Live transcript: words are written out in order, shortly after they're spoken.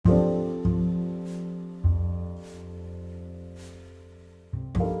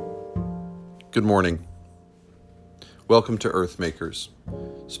Good morning. Welcome to Earthmakers,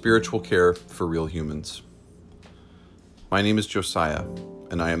 spiritual care for real humans. My name is Josiah,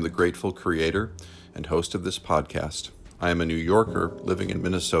 and I am the grateful creator and host of this podcast. I am a New Yorker living in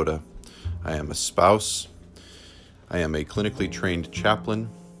Minnesota. I am a spouse. I am a clinically trained chaplain.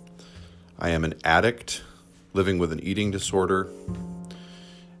 I am an addict living with an eating disorder,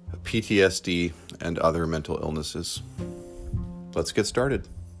 PTSD, and other mental illnesses. Let's get started.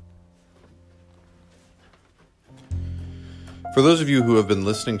 For those of you who have been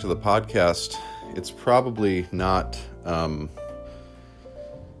listening to the podcast, it's probably not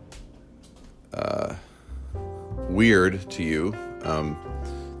weird to you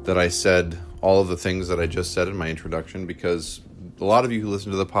that I said all of the things that I just said in my introduction, because a lot of you who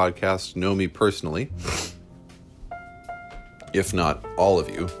listen to the podcast know me personally, if not all of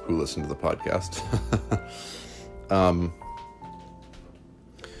you who listen to the podcast.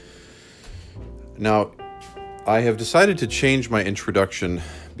 Now, I have decided to change my introduction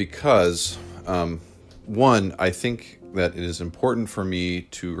because, one, I think that it is important for me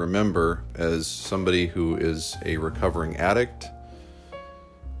to remember, as somebody who is a recovering addict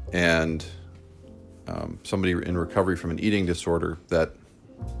and somebody in recovery from an eating disorder, that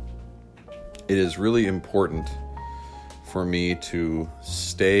it is really important for me to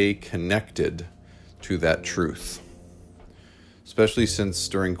stay connected to that truth, especially since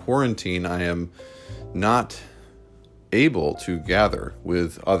during quarantine I am not able to gather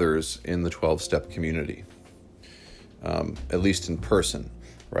with others in the 12-step community, at least in person,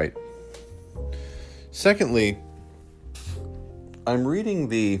 right? Secondly, I'm reading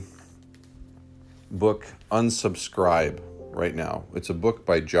the book Unsubscribe right now. It's a book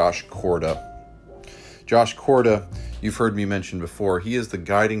by Josh Corda. Josh Corda, you've heard me mention before, he is the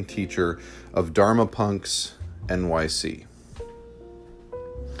guiding teacher of Dharma Punks NYC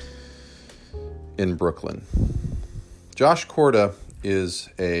in Brooklyn. Josh Corda is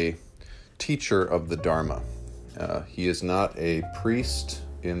a teacher of the Dharma. He is not a priest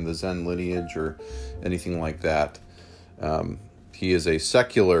in the Zen lineage or anything like that. He is a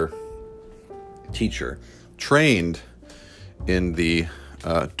secular teacher trained in the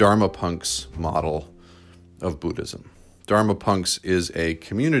Dharma Punks model of Buddhism. Dharma Punks is a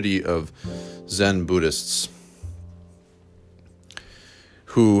community of Zen Buddhists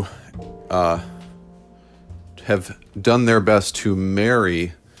who have done their best to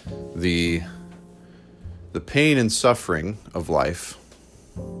marry the pain and suffering of life,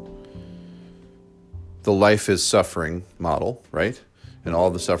 the life is suffering model, right? And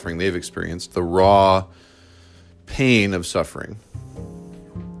all the suffering they've experienced, the raw pain of suffering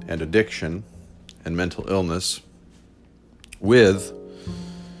and addiction and mental illness, with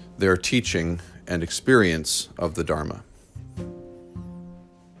their teaching and experience of the Dharma.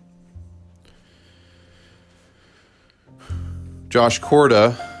 Josh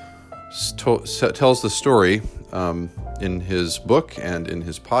Corda tells the story in his book and in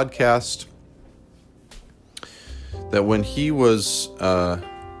his podcast that when he was,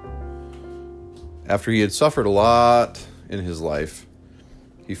 after he had suffered a lot in his life,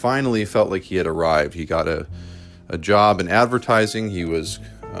 he finally felt like he had arrived. He got a job in advertising. He was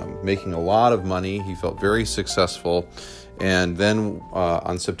making a lot of money. He felt very successful. And then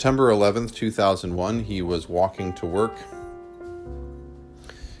on September 11th, 2001, he was walking to work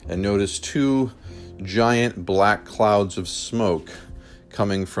and noticed two giant black clouds of smoke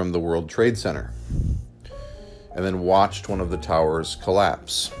coming from the World Trade Center, and then watched one of the towers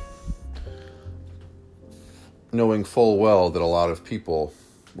collapse, knowing full well that a lot of people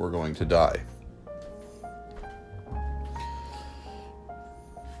were going to die.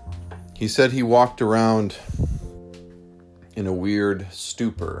 He said he walked around in a weird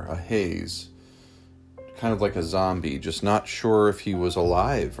stupor, a haze, kind of like a zombie, just not sure if he was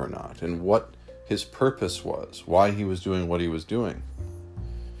alive or not, and what his purpose was, why he was doing what he was doing.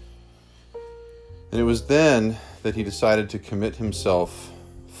 And it was then that he decided to commit himself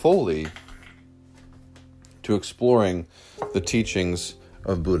fully to exploring the teachings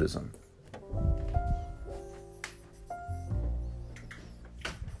of Buddhism.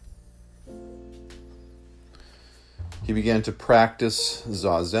 He began to practice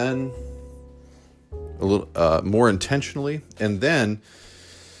Zazen a little more intentionally, and then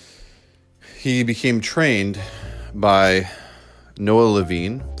he became trained by Noah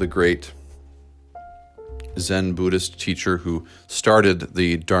Levine, the great Zen Buddhist teacher who started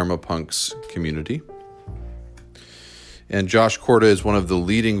the Dharma Punks community. And Josh Corda is one of the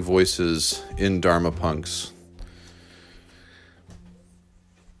leading voices in Dharma Punks.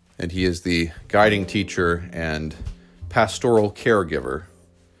 And he is the guiding teacher and pastoral caregiver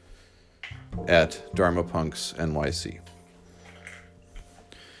at Dharma Punks NYC.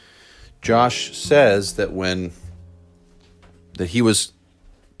 Josh says that he was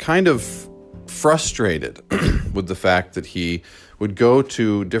kind of frustrated with the fact that he would go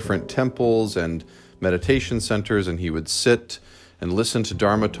to different temples and meditation centers, and he would sit and listen to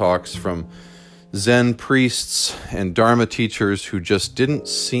Dharma talks from Zen priests and Dharma teachers who just didn't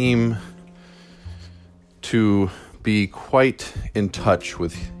seem to be quite in touch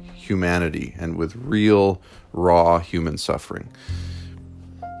with humanity and with real, raw human suffering.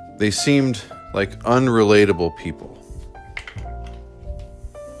 They seemed like unrelatable people.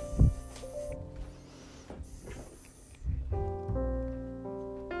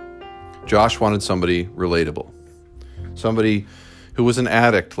 Josh wanted somebody relatable, somebody who was an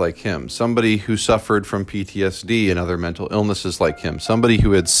addict like him, somebody who suffered from PTSD and other mental illnesses like him, somebody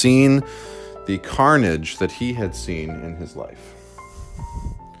who had seen the carnage that he had seen in his life.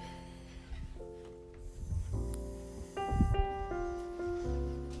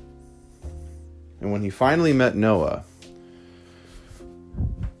 And when he finally met Noah,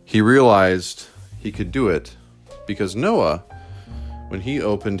 he realized he could do it because Noah, when he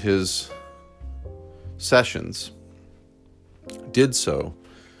opened his sessions, did so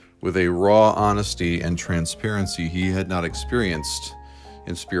with a raw honesty and transparency he had not experienced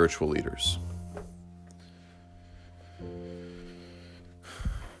in spiritual leaders.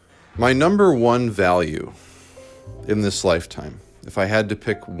 My number one value in this lifetime, if I had to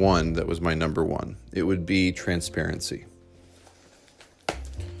pick one that was my number one, it would be transparency.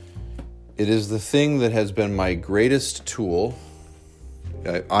 It is the thing that has been my greatest tool,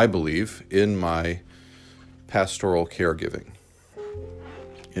 I believe, in my pastoral caregiving,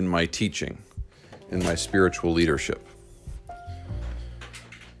 in my teaching, in my spiritual leadership.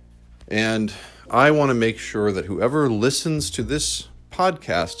 And I want to make sure that whoever listens to this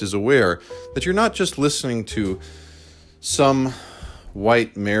podcast is aware that you're not just listening to some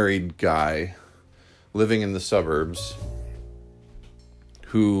white married guy living in the suburbs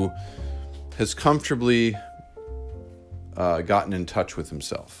who has comfortably gotten in touch with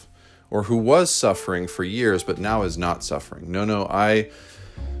himself, or who was suffering for years but now is not suffering. No, I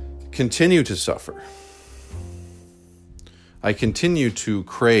continue to suffer. I continue to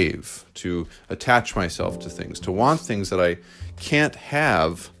crave, to attach myself to things, to want things that I can't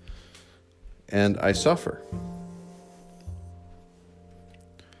have, and I suffer.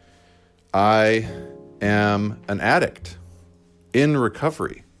 I am an addict in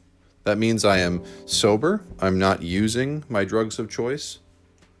recovery. That means I am sober. I'm not using my drugs of choice.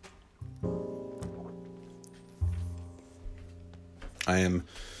 I am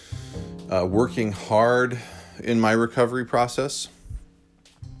working hard in my recovery process.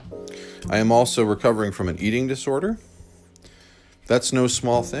 I am also recovering from an eating disorder. That's no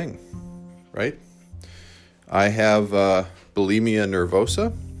small thing, right? I have bulimia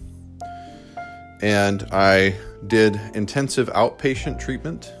nervosa, and I did intensive outpatient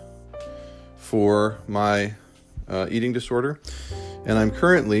treatment for my eating disorder, and I'm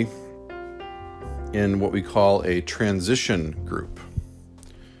currently in what we call a transition group.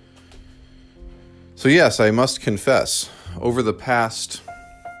 So yes, I must confess, over the past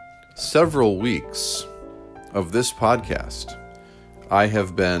several weeks of this podcast, I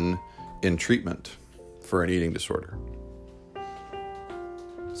have been in treatment for an eating disorder.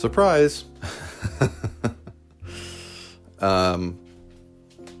 Surprise!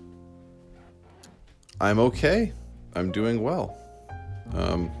 I'm okay. I'm doing well.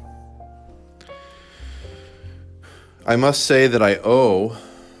 I must say that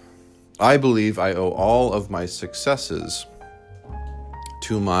I believe I owe all of my successes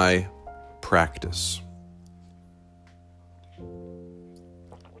to my practice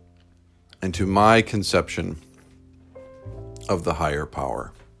and to my conception of the higher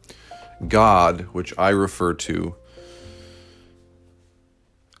power. God, which I refer to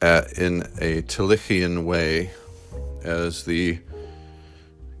in a Tilichian way as the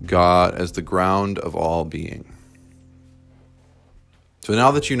God, as the ground of all being. So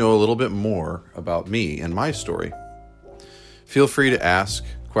now that you know a little bit more about me and my story, feel free to ask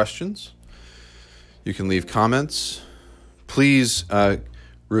questions. You can leave comments. Please write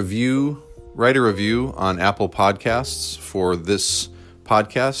a review on Apple Podcasts for this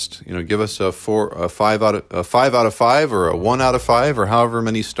podcast. Give us a 5 out of 5 or a 1 out of 5 or however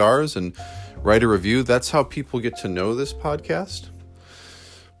many stars, and write a review. That's how people get to know this podcast.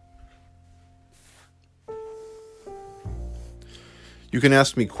 You can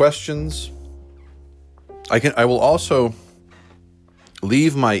ask me questions. I will also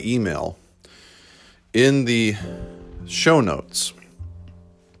leave my email in the show notes.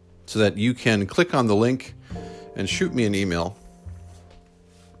 so that you can click on the link and shoot me an email.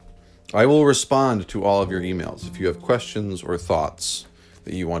 I will respond to all of your emails if you have questions or thoughts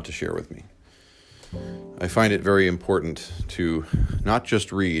that you want to share with me. I find it very important to not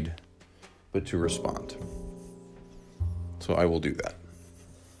just read, but to respond. So I will do that.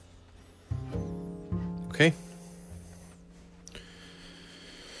 Okay?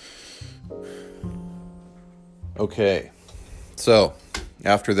 Okay. So,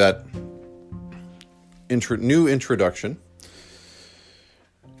 after that new introduction,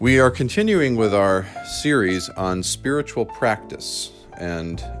 we are continuing with our series on spiritual practice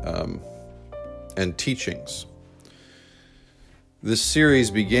and teachings. This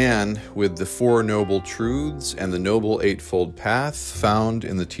series began with the Four Noble Truths and the Noble Eightfold Path found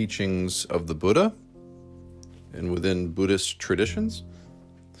in the teachings of the Buddha and within Buddhist traditions.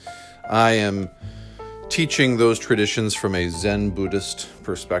 I am teaching those traditions from a Zen Buddhist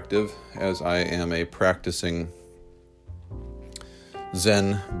perspective, as I am a practicing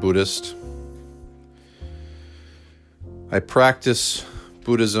Zen Buddhist. I practice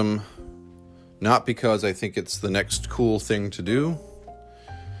Buddhism not because I think it's the next cool thing to do.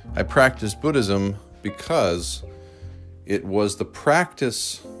 I practice Buddhism because it was the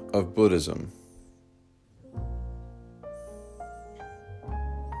practice of Buddhism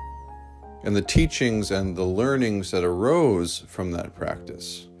and the teachings and the learnings that arose from that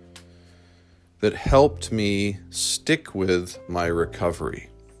practice that helped me stick with my recovery.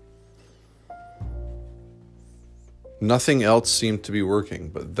 Nothing else seemed to be working,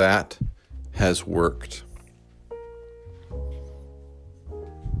 but that has worked.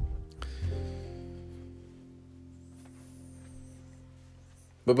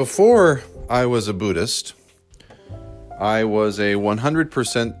 But before I was a Buddhist, I was a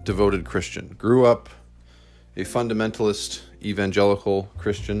 100% devoted Christian. Grew up a fundamentalist evangelical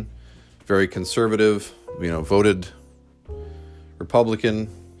Christian, very conservative, voted Republican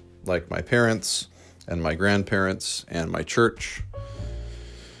like my parents and my grandparents and my church.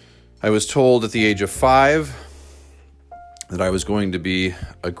 I was told at the age of 5 that I was going to be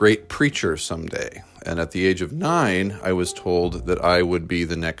a great preacher someday. And at the age of 9, I was told that I would be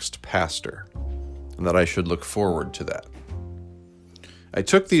the next pastor and that I should look forward to that. I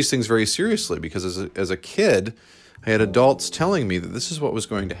took these things very seriously because as a kid, I had adults telling me that this is what was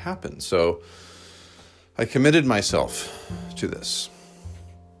going to happen. So I committed myself to this.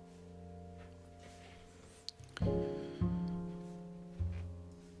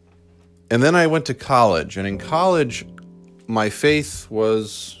 And then I went to college, and in college, my faith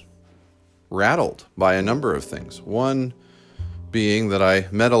was rattled by a number of things. One being that I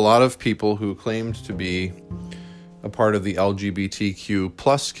met a lot of people who claimed to be a part of the LGBTQ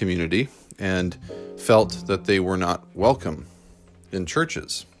plus community and felt that they were not welcome in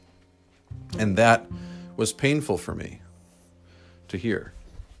churches. And that was painful for me to hear.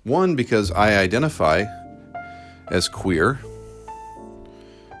 One, because I identify as queer,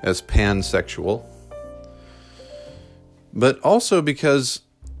 as pansexual, but also because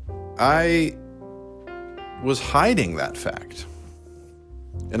I was hiding that fact.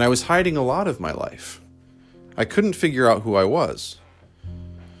 And I was hiding a lot of my life. I couldn't figure out who I was.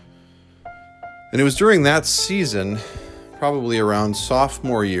 And it was during that season, probably around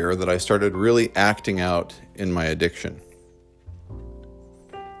sophomore year, that I started really acting out in my addiction.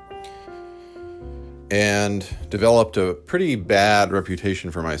 And developed a pretty bad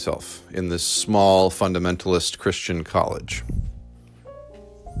reputation for myself in this small fundamentalist Christian college.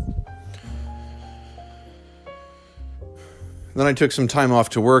 Then I took some time off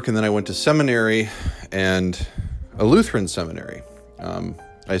to work, and then I went to seminary, and a Lutheran seminary.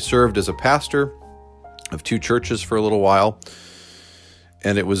 I served as a pastor of 2 churches for a little while,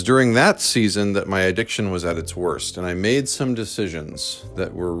 and it was during that season that my addiction was at its worst, and I made some decisions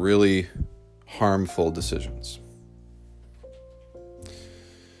that were really harmful decisions.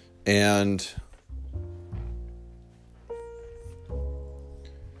 And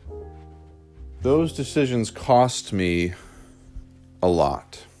those decisions cost me a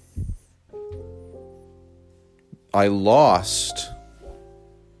lot. I lost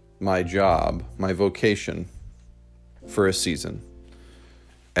my job, my vocation, for a season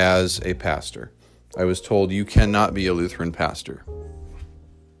as a pastor. I was told, you cannot be a Lutheran pastor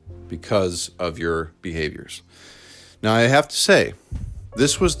because of your behaviors. Now, I have to say,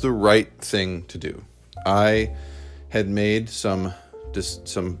 this was the right thing to do. I had made some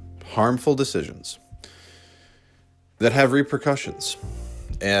harmful decisions that have repercussions.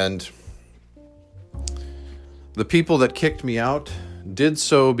 And the people that kicked me out did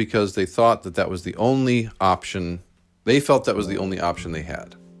so because they thought that was the only option. They felt that was the only option they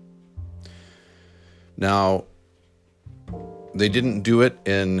had. Now, they didn't do it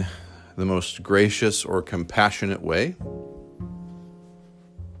in the most gracious or compassionate way.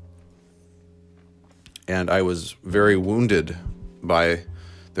 And I was very wounded by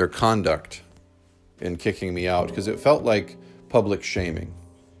their conduct in kicking me out because it felt like public shaming.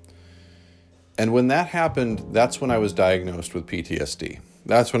 And when that happened, that's when I was diagnosed with PTSD.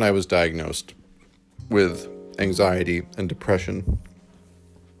 That's when I was diagnosed with anxiety and depression.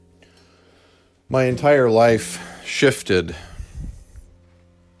 My entire life shifted.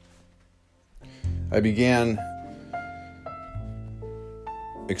 I began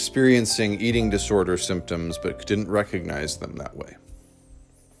experiencing eating disorder symptoms, but didn't recognize them that way.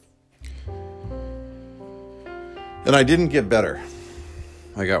 And I didn't get better.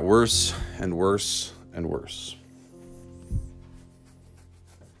 I got worse and worse and worse.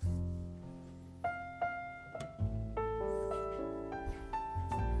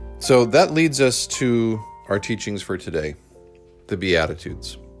 So that leads us to our teachings for today, the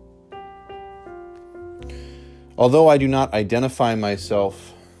Beatitudes. Although I do not identify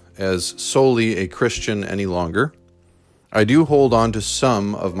myself as solely a Christian any longer, I do hold on to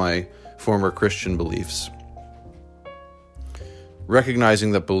some of my former Christian beliefs,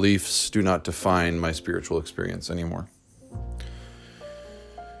 recognizing that beliefs do not define my spiritual experience anymore.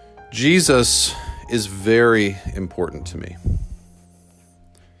 Jesus is very important to me.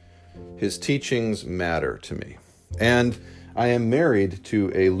 His teachings matter to me. And I am married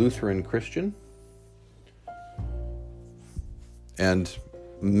to a Lutheran Christian. And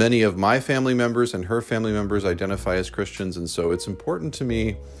many of my family members and her family members identify as Christians. And so it's important to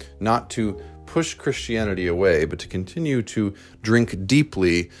me not to push Christianity away, but to continue to drink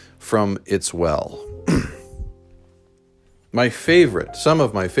deeply from its well. Some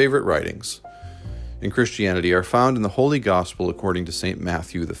of my favorite writings in Christianity are found in the Holy Gospel according to St.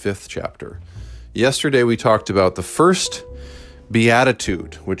 Matthew, the 5th chapter. Yesterday we talked about the first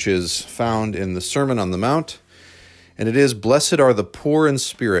beatitude, which is found in the Sermon on the Mount, and it is, "Blessed are the poor in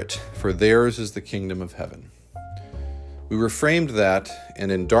spirit, for theirs is the kingdom of heaven." We reframed that,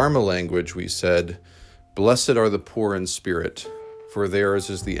 and in Dharma language we said, "Blessed are the poor in spirit, for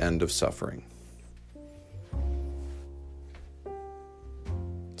theirs is the end of suffering."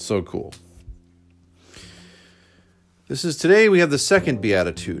 So cool. Today we have the second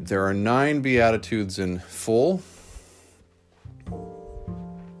beatitude. There are 9 beatitudes in full.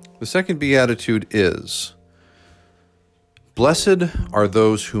 The second beatitude is, "Blessed are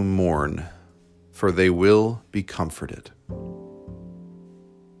those who mourn, for they will be comforted."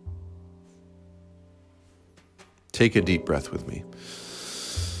 Take a deep breath with me.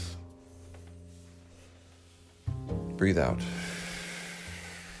 Breathe out.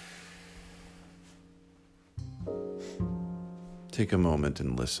 Take a moment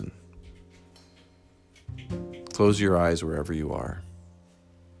and listen. Close your eyes wherever you are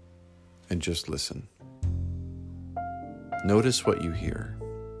and just listen. Notice what you hear.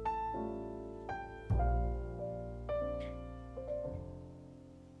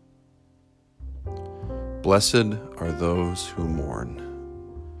 Blessed are those who mourn,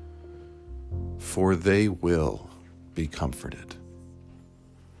 for they will be comforted.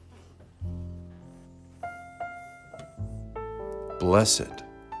 Blessed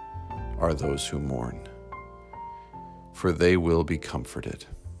are those who mourn, for they will be comforted.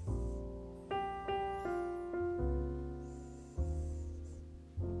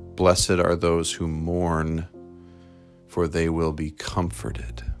 Blessed are those who mourn, for they will be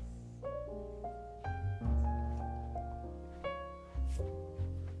comforted.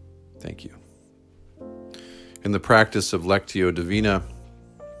 Thank you. In the practice of Lectio Divina,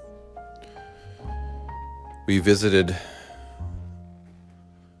 we visited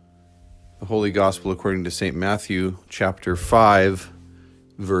the Holy Gospel according to St. Matthew, chapter 5,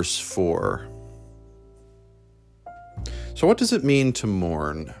 verse 4. So what does it mean to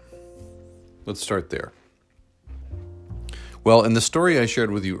mourn? Let's start there. Well, in the story I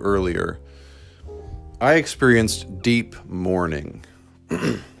shared with you earlier, I experienced deep mourning.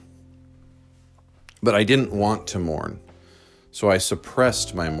 But I didn't want to mourn, so I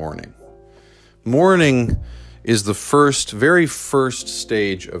suppressed my mourning. Mourning is the very first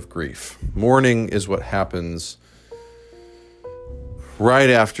stage of grief. Mourning is what happens right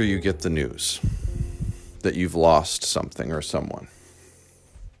after you get the news that you've lost something or someone.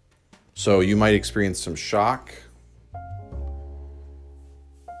 So you might experience some shock,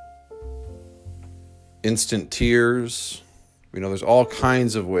 instant tears. There's all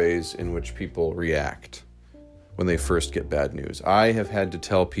kinds of ways in which people react when they first get bad news. I have had to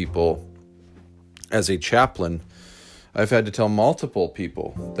tell people, as a chaplain, I've had to tell multiple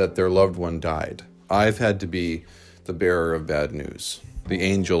people that their loved one died. I've had to be the bearer of bad news, the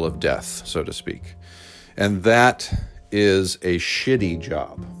angel of death, so to speak. And that is a shitty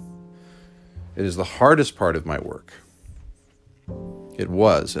job. It is the hardest part of my work. It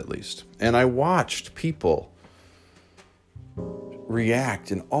was, at least. And I watched people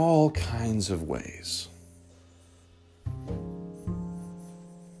react in all kinds of ways.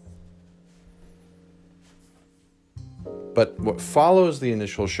 But what follows the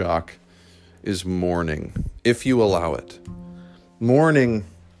initial shock is mourning, if you allow it. Mourning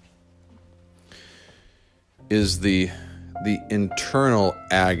is the internal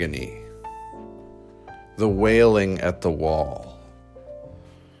agony, the wailing at the wall,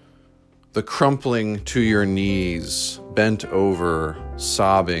 the crumpling to your knees, bent over,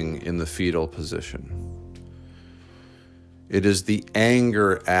 sobbing in the fetal position. It is the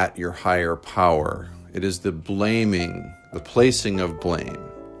anger at your higher power. It is the blaming, the placing of blame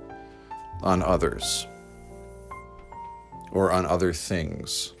on others or on other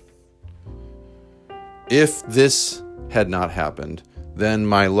things. If this had not happened, then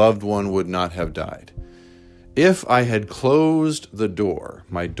my loved one would not have died. If I had closed the door,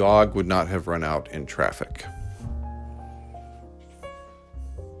 my dog would not have run out in traffic.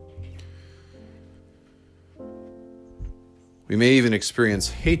 We may even experience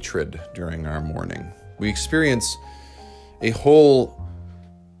hatred during our mourning. We experience a whole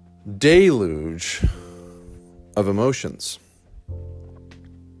deluge of emotions.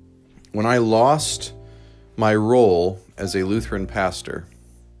 When I lost my role as a Lutheran pastor,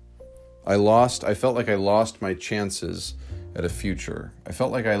 I felt like I lost my chances at a future. I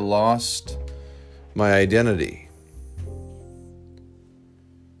felt like I lost my identity.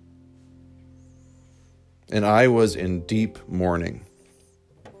 And I was in deep mourning.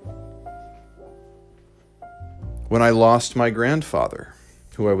 When I lost my grandfather,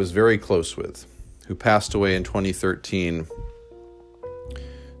 who I was very close with, who passed away in 2013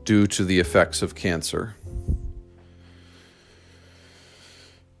 due to the effects of cancer,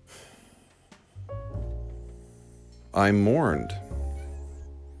 I mourned.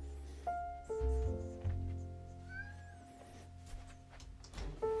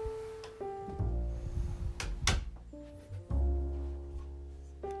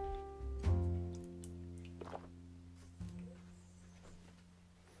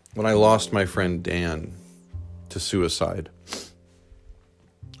 When I lost my friend Dan to suicide,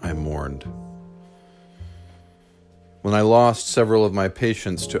 I mourned. When I lost several of my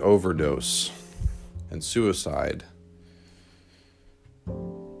patients to overdose and suicide,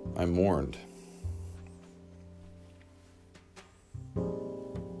 I mourned.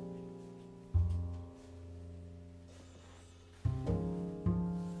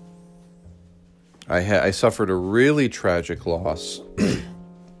 I suffered a really tragic loss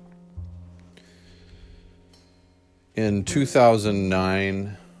in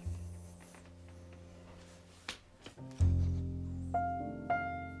 2009.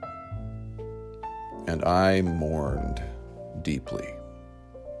 And I mourned deeply.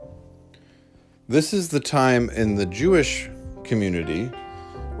 This is the time in the Jewish community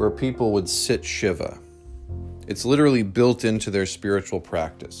where people would sit Shiva. It's literally built into their spiritual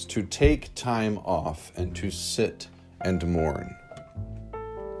practice to take time off and to sit and mourn.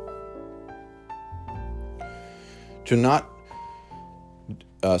 To not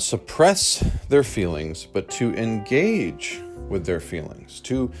suppress their feelings, but to engage with their feelings,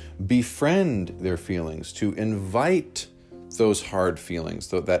 to befriend their feelings, to invite those hard feelings,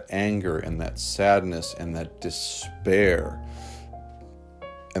 that anger and that sadness and that despair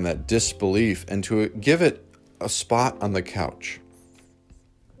and that disbelief, and to give it a spot on the couch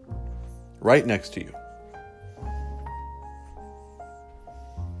right next to you.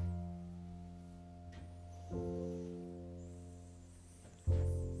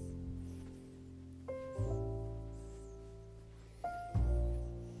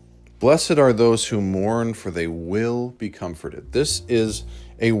 Blessed are those who mourn, for they will be comforted. This is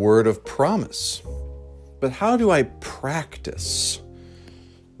a word of promise. But how do I practice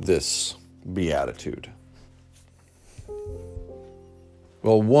this beatitude?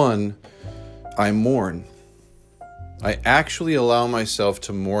 Well, one, I mourn. I actually allow myself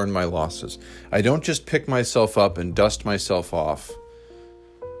to mourn my losses. I don't just pick myself up and dust myself off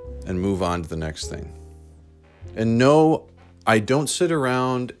and move on to the next thing. And no, I don't sit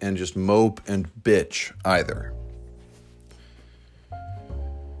around and just mope and bitch either.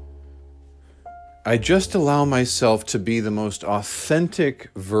 I just allow myself to be the most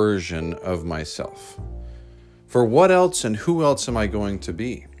authentic version of myself. For what else and who else am I going to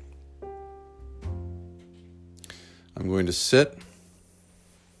be? I'm going to sit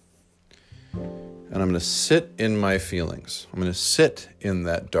And I'm going to sit in my feelings. I'm going to sit in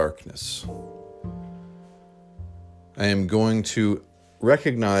that darkness. I am going to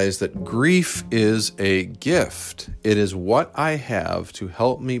recognize that grief is a gift. It is what I have to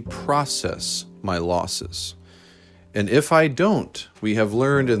help me process my losses. And if I don't, we have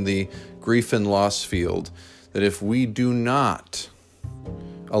learned in the grief and loss field that if we do not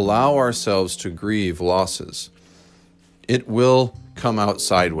allow ourselves to grieve losses, it will come out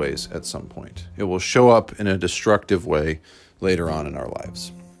sideways at some point. It will show up in a destructive way later on in our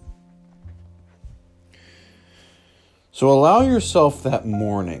lives. So allow yourself that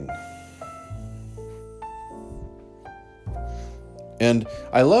mourning. And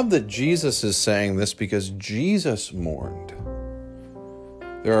I love that Jesus is saying this because Jesus mourned.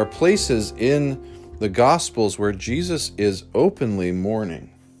 There are places in the Gospels where Jesus is openly mourning.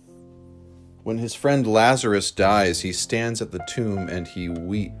 When his friend Lazarus dies, he stands at the tomb and he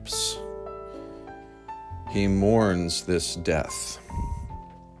weeps. He mourns this death.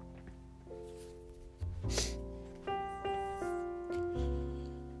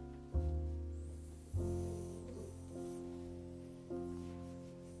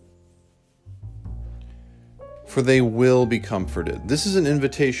 For they will be comforted. This is an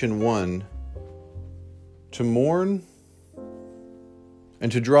invitation, one, to mourn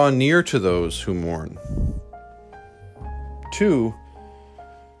and to draw near to those who mourn. Two,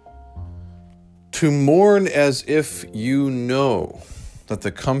 to mourn as if you know that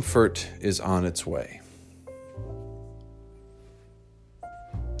the comfort is on its way.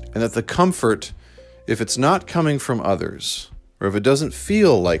 And that the comfort, if it's not coming from others, or if it doesn't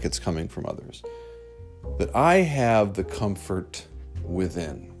feel like it's coming from others, that I have the comfort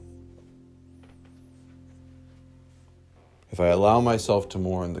within. If I allow myself to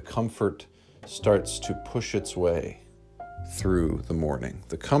mourn, the comfort starts to push its way through the mourning.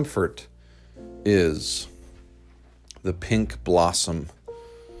 The comfort is the pink blossom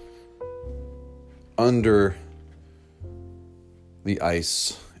under the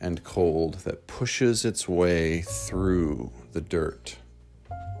ice and cold that pushes its way through the dirt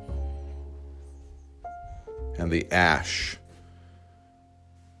and the ash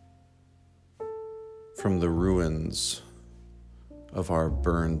from the ruins of our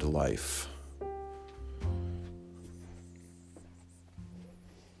burned life.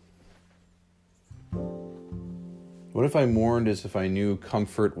 What if I mourned as if I knew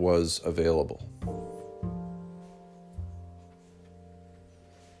comfort was available?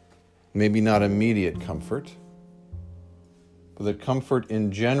 Maybe not immediate comfort, but that comfort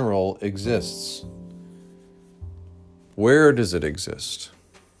in general exists. Where does it exist?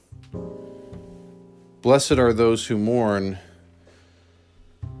 Blessed are those who mourn,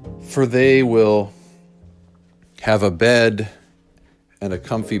 for they will have a bed and a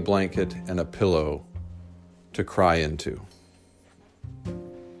comfy blanket and a pillow to cry into.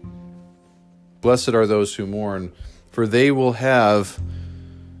 Blessed are those who mourn, for they will have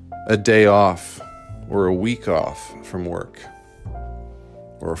a day off or a week off from work,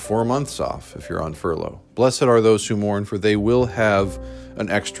 or 4 months off if you're on furlough. Blessed are those who mourn, for they will have an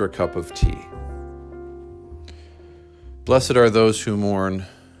extra cup of tea. Blessed are those who mourn,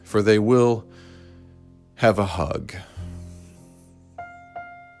 for they will have a hug.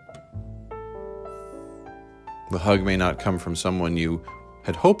 The hug may not come from someone you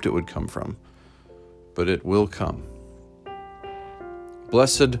had hoped it would come from, but it will come.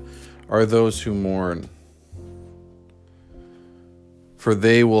 Blessed are those who mourn, for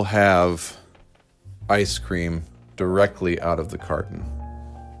they will have ice cream directly out of the carton.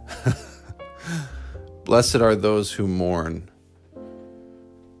 Blessed are those who mourn,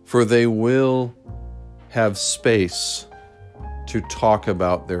 for they will have space to talk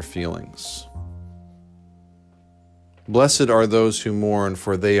about their feelings. Blessed are those who mourn,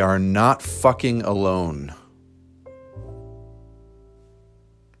 for they are not fucking alone.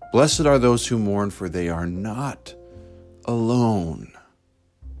 Blessed are those who mourn, for they are not alone.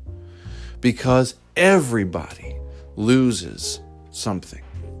 Because everybody loses something.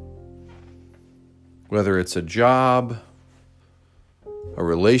 Whether it's a job, a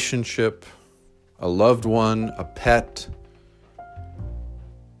relationship, a loved one, a pet,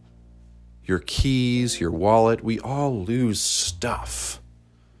 your keys, your wallet, we all lose stuff.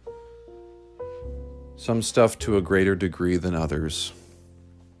 Some stuff to a greater degree than others.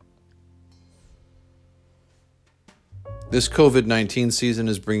 This COVID-19 season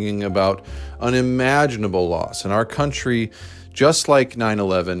is bringing about unimaginable loss, and our country, just like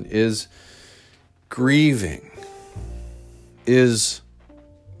 9/11, is grieving, is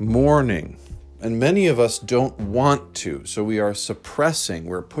mourning And many of us don't want to, so we are suppressing,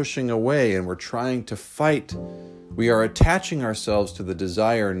 we're pushing away, and we're trying to fight. We are attaching ourselves to the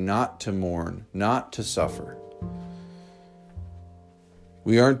desire not to mourn, not to suffer.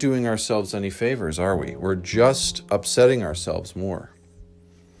 We aren't doing ourselves any favors, are we? We're just upsetting ourselves more.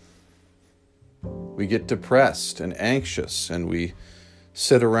 We get depressed and anxious, and we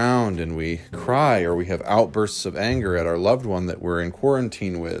sit around and we cry, or we have outbursts of anger at our loved one that we're in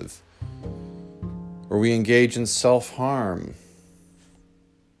quarantine with, or we engage in self-harm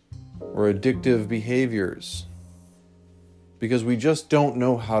or addictive behaviors because we just don't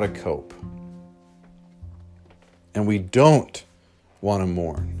know how to cope. And we don't want to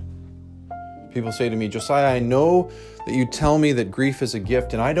mourn. People say to me, Josiah, I know that you tell me that grief is a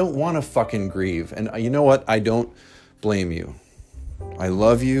gift, and I don't want to fucking grieve. And you know what? I don't blame you. I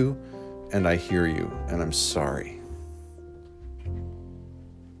love you, and I hear you, and I'm sorry.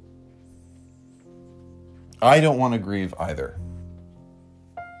 I don't want to grieve either.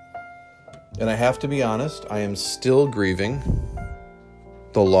 And I have to be honest, I am still grieving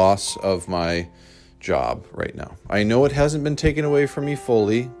the loss of my job right now. I know it hasn't been taken away from me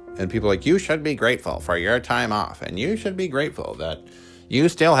fully, and people are like, you should be grateful for your time off, and you should be grateful that you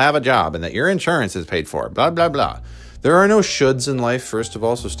still have a job and that your insurance is paid for, blah, blah, blah. There are no shoulds in life, first of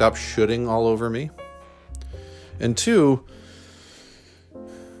all, so stop shoulding all over me. And two,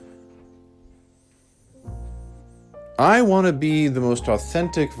 I want to be the most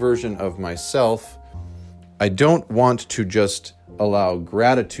authentic version of myself. I don't want to just allow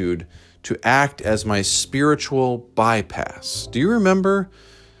gratitude to act as my spiritual bypass. Do you remember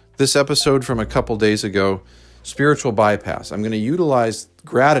this episode from a couple days ago? Spiritual bypass. I'm going to utilize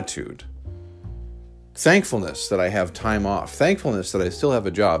gratitude, thankfulness that I have time off, thankfulness that I still have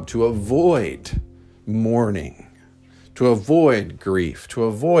a job, to avoid mourning, to avoid grief, to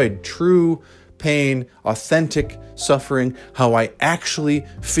avoid true pain, authentic suffering, how I actually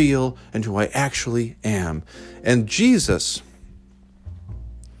feel and who I actually am. And Jesus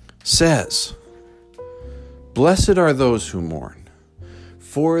says, blessed are those who mourn,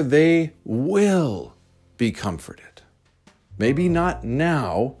 for they will be comforted. Maybe not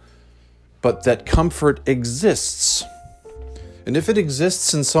now, but that comfort exists. And if it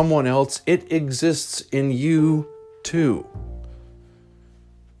exists in someone else, it exists in you too.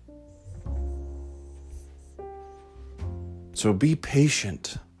 So be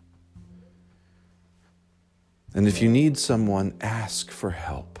patient. And if you need someone, ask for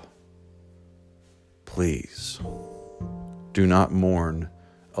help. Please, do not mourn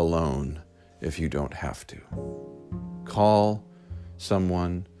alone if you don't have to. Call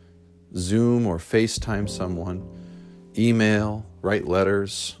someone, Zoom or FaceTime someone, email, write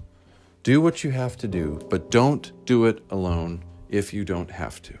letters. Do what you have to do, but don't do it alone if you don't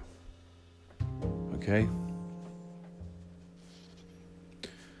have to. Okay?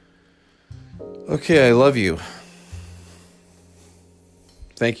 Okay, I love you.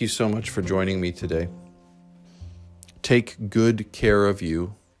 Thank you so much for joining me today. Take good care of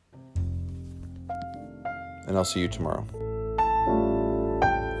you, and I'll see you tomorrow.